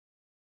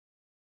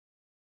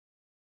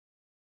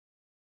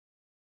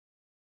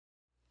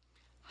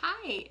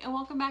Hi, and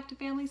welcome back to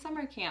Family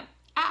Summer Camp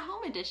at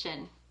Home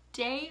Edition,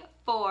 Day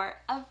 4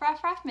 of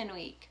Ruff Ruffman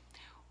Week.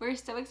 We're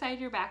so excited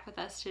you're back with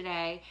us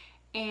today,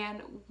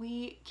 and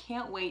we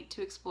can't wait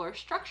to explore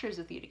structures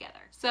with you together.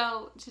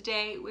 So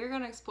today we're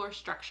going to explore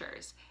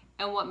structures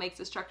and what makes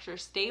a structure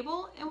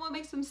stable and what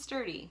makes them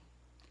sturdy.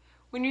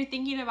 When you're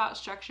thinking about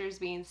structures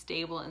being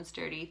stable and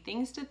sturdy,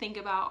 things to think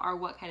about are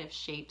what kind of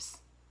shapes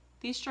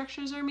these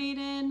structures are made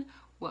in,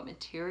 what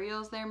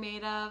materials they're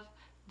made of,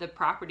 the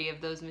property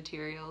of those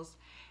materials,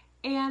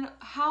 and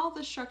how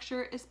the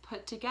structure is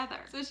put together.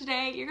 So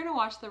today you're going to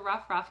watch the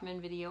Ruff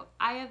Ruffman video,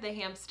 Eye of the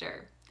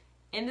Hamster.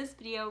 In this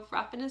video,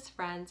 Ruff and his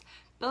friends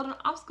build an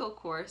obstacle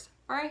course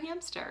for a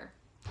hamster.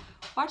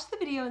 Watch the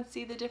video and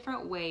see the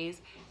different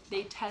ways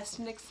they test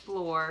and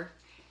explore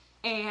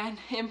and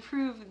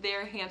improve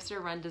their Hamster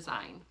Run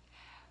design.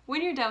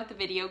 When you're done with the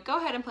video, go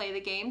ahead and play the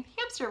game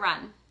Hamster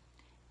Run.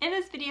 In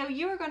this video,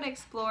 you are going to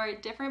explore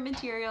different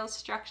materials,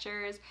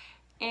 structures,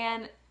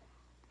 and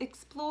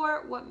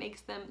explore what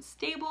makes them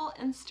stable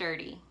and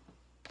sturdy.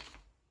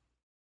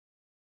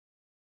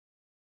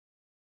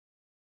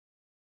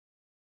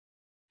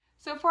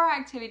 So for our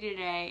activity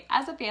today,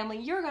 as a family,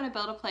 you're going to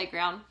build a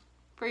playground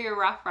for your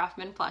Ruff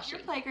Ruffman plushie. Your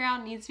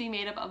playground needs to be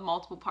made up of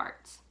multiple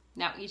parts.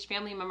 Now each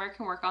family member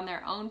can work on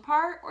their own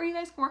part, or you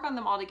guys can work on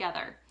them all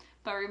together.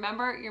 But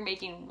remember, you're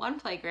making one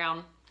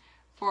playground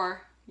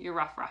for your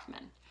Ruff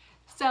Ruffman.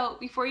 So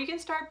before you can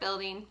start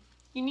building,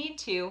 you need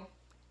to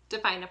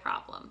define a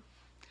problem.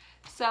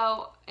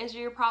 So as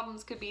your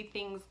problems could be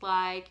things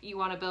like you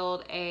want to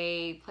build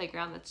a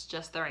playground that's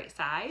just the right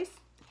size.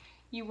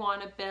 You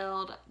want to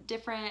build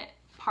different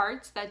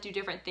parts that do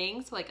different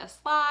things, so like a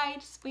slide,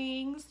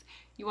 swings.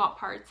 You want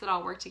parts that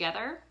all work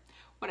together.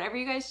 Whatever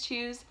you guys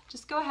choose,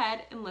 just go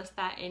ahead and list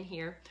that in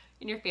here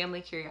in your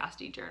family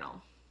curiosity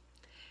journal.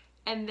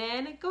 And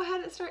then go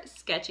ahead and start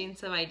sketching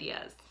some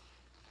ideas.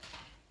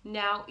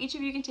 Now, each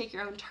of you can take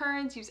your own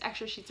turns, use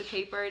extra sheets of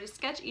paper to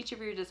sketch each of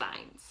your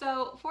designs.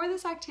 So for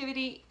this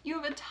activity, you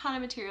have a ton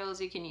of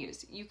materials you can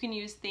use. You can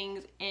use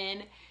things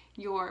in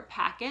your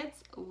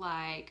packets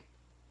like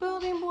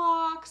building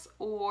blocks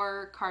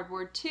or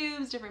cardboard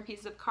tubes, different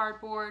pieces of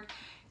cardboard,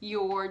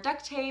 your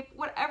duct tape,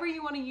 whatever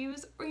you want to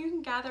use, or you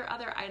can gather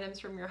other items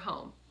from your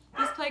home.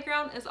 This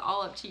playground is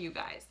all up to you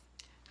guys.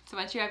 So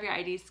once you have your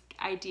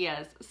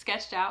ideas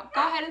sketched out,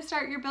 go ahead and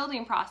start your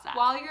building process.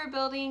 While you're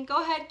building,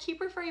 go ahead,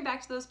 keep referring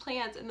back to those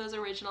plans and those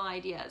original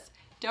ideas.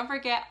 Don't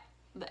forget,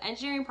 the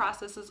engineering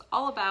process is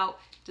all about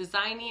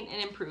designing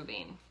and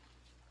improving.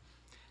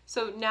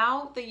 So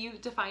now that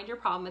you've defined your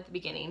problem at the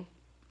beginning,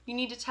 you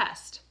need to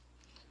test.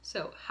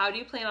 So how do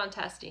you plan on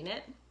testing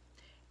it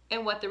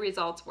and what the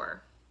results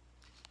were?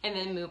 And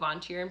then move on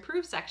to your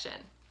improve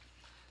section.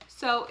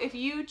 So if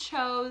you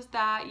chose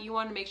that you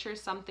want to make sure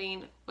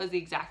something was the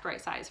exact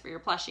right size for your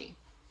plushie,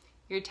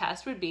 your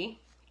test would be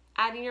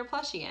adding your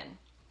plushie in.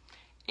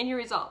 And your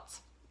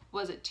results,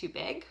 was it too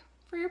big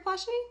for your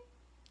plushie?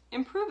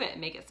 Improve it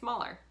and make it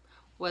smaller.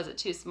 Was it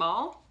too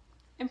small?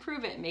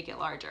 Improve it and make it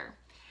larger.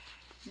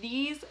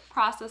 These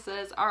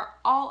processes are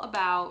all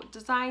about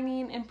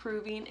designing,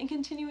 improving, and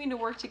continuing to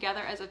work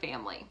together as a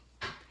family.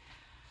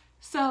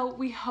 So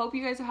we hope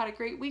you guys have had a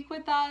great week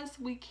with us.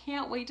 We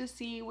can't wait to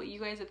see what you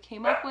guys have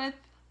came up with.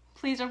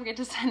 Please don't forget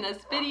to send us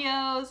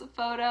videos,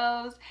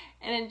 photos,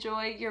 and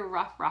enjoy your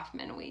Ruff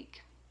Ruffman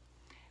week.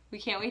 We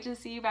can't wait to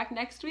see you back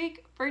next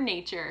week for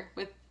nature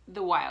with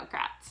the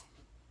Wildcats.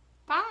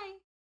 Bye!